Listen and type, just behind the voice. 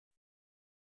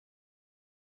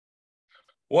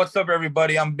What's up,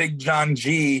 everybody? I'm Big John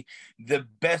G, the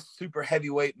best super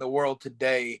heavyweight in the world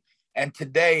today. And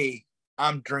today,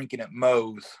 I'm drinking at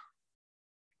Moe's.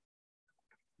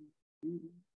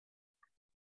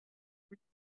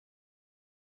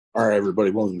 All right,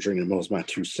 everybody, welcome to Drinking at Moe's, my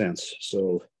 2 cents.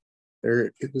 So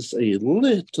there is a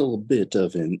little bit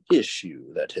of an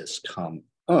issue that has come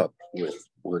up with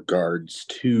regards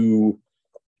to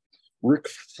Ric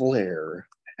Flair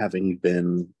having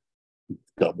been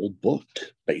double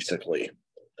booked, basically.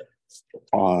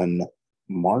 On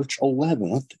March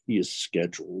 11th, he is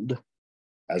scheduled,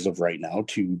 as of right now,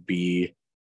 to be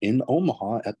in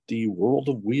Omaha at the World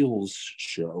of Wheels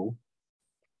show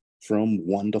from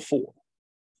 1 to 4.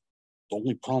 The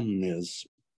only problem is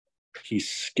he's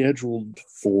scheduled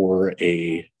for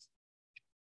a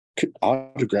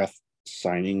autograph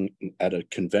signing at a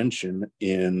convention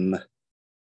in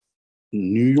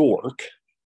New York,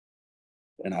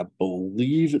 and I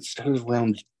believe it starts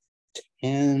around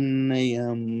 10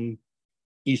 a.m.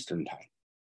 Eastern time.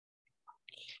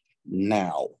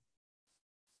 Now,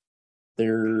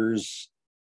 there's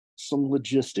some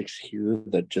logistics here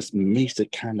that just makes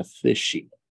it kind of fishy.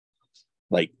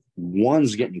 Like,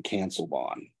 one's getting canceled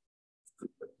on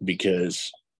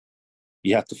because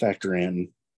you have to factor in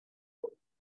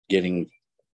getting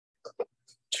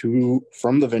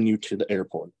from the venue to the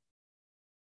airport,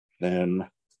 then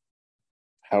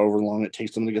however long it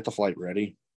takes them to get the flight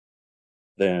ready,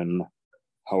 then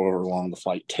however long the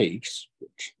flight takes,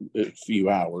 which is a few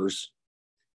hours.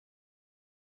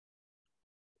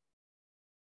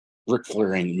 Ric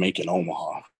Flair ain't making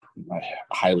Omaha. I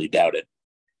highly doubt it.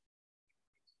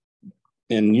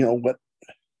 And you know what?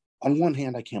 On one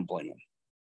hand, I can't blame him.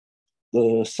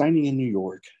 The signing in New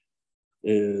York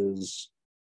is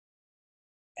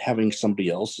having somebody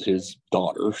else, his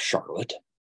daughter, Charlotte.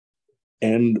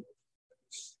 And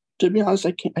to be honest,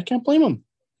 I can't blame him.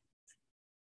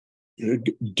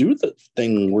 Do the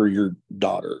thing where your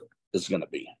daughter is going to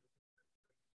be.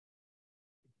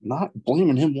 Not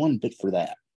blaming him one bit for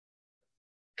that.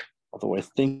 Although I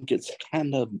think it's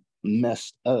kind of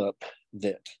messed up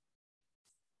that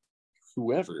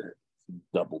whoever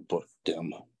double booked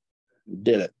him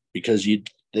did it, because you'd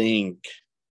think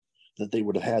that they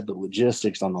would have had the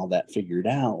logistics on all that figured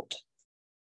out.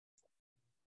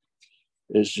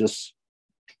 It's just,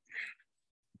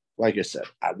 like I said,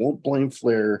 I won't blame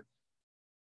Flair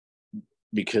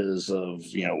because of,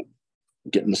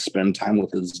 getting to spend time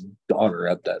with his daughter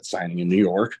at that signing in New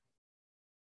York.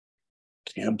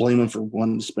 Can't blame him for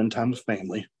wanting to spend time with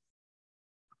family.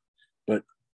 But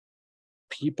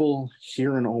people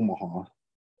here in Omaha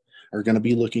are going to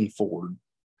be looking forward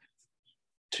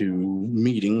to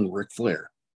meeting Ric Flair.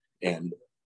 And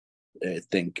I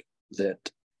think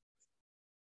that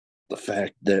the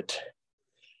fact that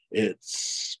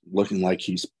it's looking like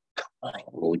he's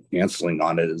probably canceling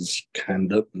on it is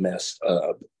kind of messed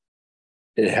up.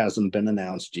 It hasn't been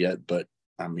announced yet, but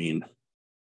I mean,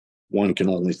 one can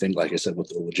only think, like I said, with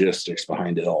the logistics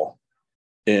behind it all.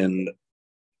 And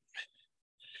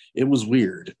it was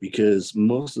weird because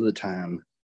most of the time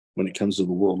when it comes to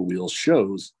the World of Wheels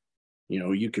shows,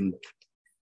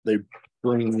 they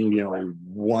bring,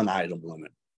 one item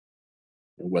limit,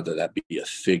 whether that be a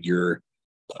figure,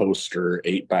 poster,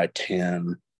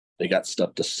 8x10, they got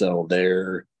stuff to sell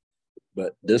there.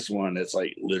 But this one, it's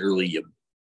like literally you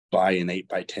buy an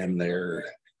 8x10 there,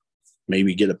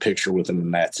 maybe get a picture with them,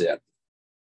 and that's it.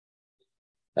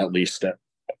 At least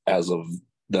as of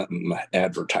them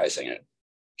advertising it.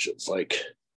 It's like,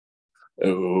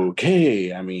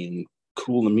 okay, I mean,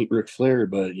 cool to meet Ric Flair,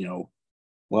 but,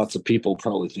 lots of people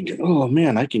probably thinking, oh,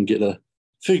 man, I can get a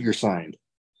figure signed.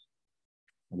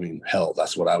 I mean, hell,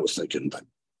 that's what I was thinking, but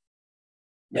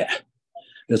yeah,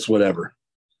 it's whatever.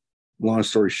 Long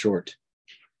story short,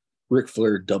 Ric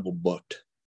Flair double booked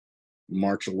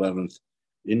March 11th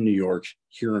in New York,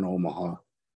 here in Omaha.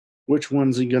 Which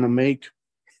one's he going to make?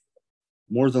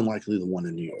 More than likely the one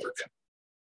in New York.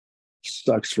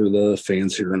 Sucks for the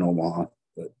fans here in Omaha,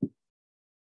 but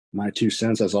my 2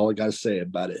 cents, that's all I got to say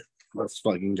about it. Let's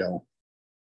fucking go.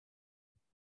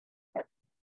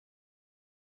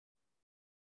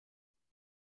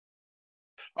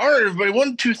 All right, everybody.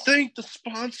 Want to thank the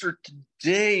sponsor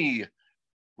today,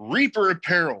 Reaper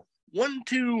Apparel. Want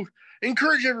to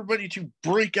encourage everybody to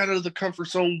break out of the comfort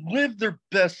zone, live their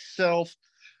best self,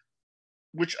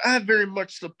 which I very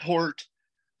much support.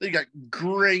 They got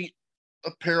great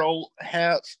apparel,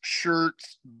 hats,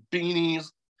 shirts, beanies,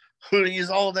 hoodies,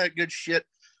 all that good shit.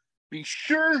 Be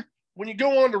sure when you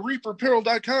go on to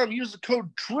reaperapparel.com, use the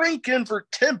code DRINKIN for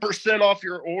 10% off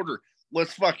your order.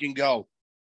 Let's fucking go.